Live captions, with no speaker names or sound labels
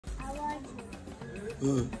I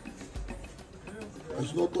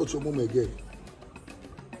should not touch your mom again.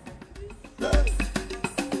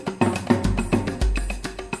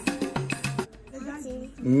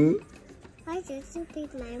 Why do you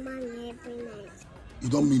beat my mom every night? You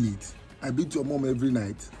don't mean it. I beat your mom every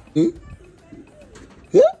night.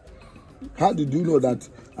 How did you know that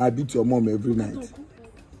I beat your mom every night?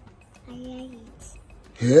 I hear it.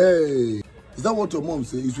 Hey, is that what your mom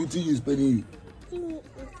says? Is sweeting you, is paying you?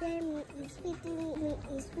 It's paying me, it's sweeting me,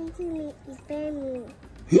 it's sweeting me, it's paying me.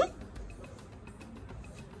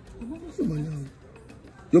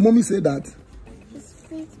 Your mommy said that? It's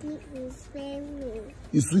sweeting me, it's paying me.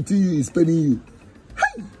 Is sweeting you, is paying you?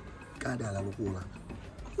 Hey! God, I love you.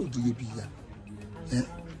 How do you be here?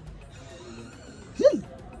 Hey!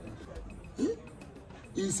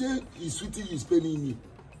 He said he's sweeting you, is paying me.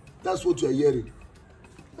 That's what you're hearing.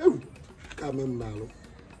 Hey! Come on now.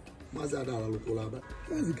 Maza da la lokola ba.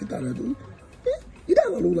 Mazi kita na do. Ida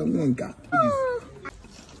la lola nwanka. I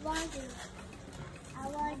want you. I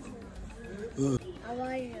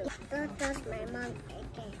want you. Don't touch my mom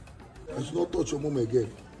again. I should not touch your mom again.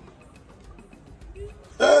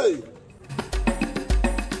 Hey!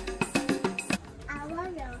 I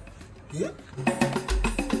want you. Yeah?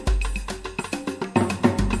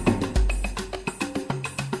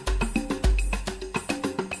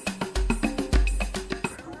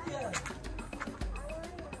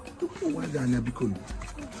 Why are you becoming?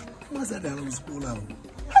 What's that on school now?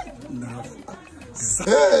 Now.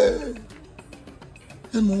 Hey!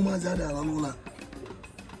 And mama Zada.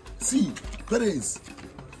 See, parents,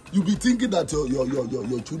 you be thinking that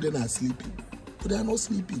your children are sleeping, but they are not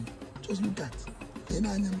sleeping. Just look at.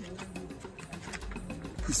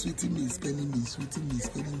 He's sweeting me, he's spending me, he's sweeting me, he's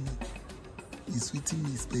spending me. He's sweeting me,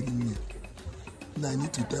 he's spending me. Now I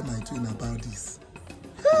need to tell my twin about this.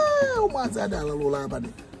 Hey, mama Zada.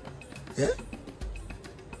 Yeah?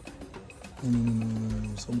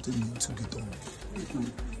 No. Something needs to be done.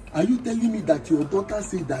 Are you telling me that your daughter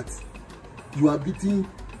said that you are beating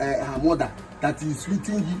her mother? That is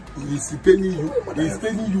sweeting you, is paying you, is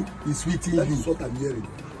paying you, is sweeting you? That is what I'm hearing.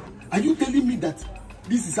 Are you telling me that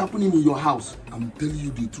this is happening in your house? I'm telling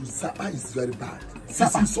you the truth. Sapa is very bad.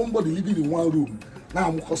 Sapa is somebody living in one room. Now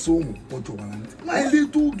I'm home. My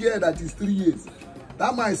little girl that is 3 years.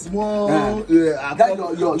 That my small your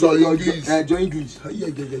English. Yeah.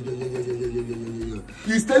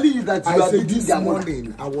 He's telling you that you are beating this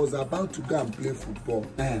morning. I was about to go and play football.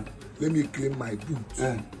 Let me clean my boots.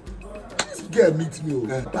 This girl meets me.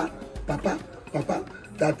 Papa,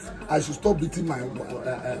 that I should stop beating my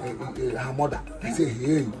her mother. I say,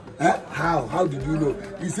 hey, how did you know?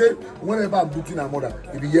 He said, whenever I'm beating her mother,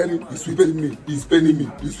 he be hearing, he's sweeting me, he's paying me,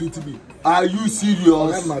 he's sweeting me. Are you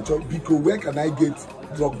serious? Because where can I get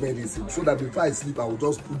drug medicine so that before I sleep, I will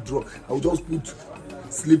just put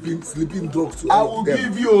sleeping drugs to I will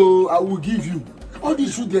give you. All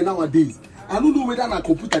these children nowadays, I don't know whether on a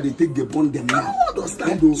computer they take the bond them now. I don't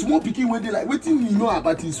understand though. Small picking when they like waiting, you know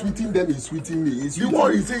about he's sweeting them, he's sweeting me. The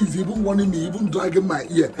one he says he's even warning me, even dragging my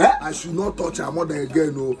ear. I should not touch her mother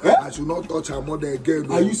again, no. I should not touch her mother again,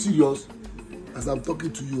 no. Are you serious? As I'm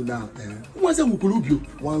talking to you now, one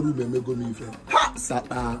room and make me fair. Ha!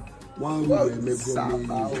 Sapa. One room and make me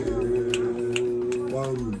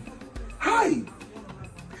one room. Hi!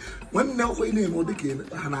 When now they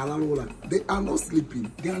are not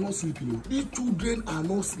sleeping. They are not sleeping. These children are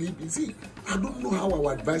not sleeping. See, I don't know how I will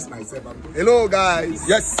advise myself. Hello guys.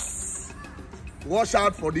 Yes. Watch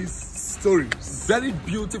out for these stories. Very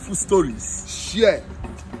beautiful stories. Share.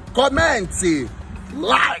 Comment.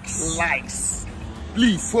 Likes.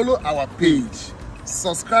 Please follow our page.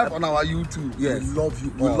 Subscribe on our YouTube. Yes. We love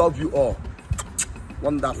you all. We love you all.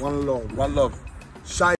 Wonderful. One love. Shine.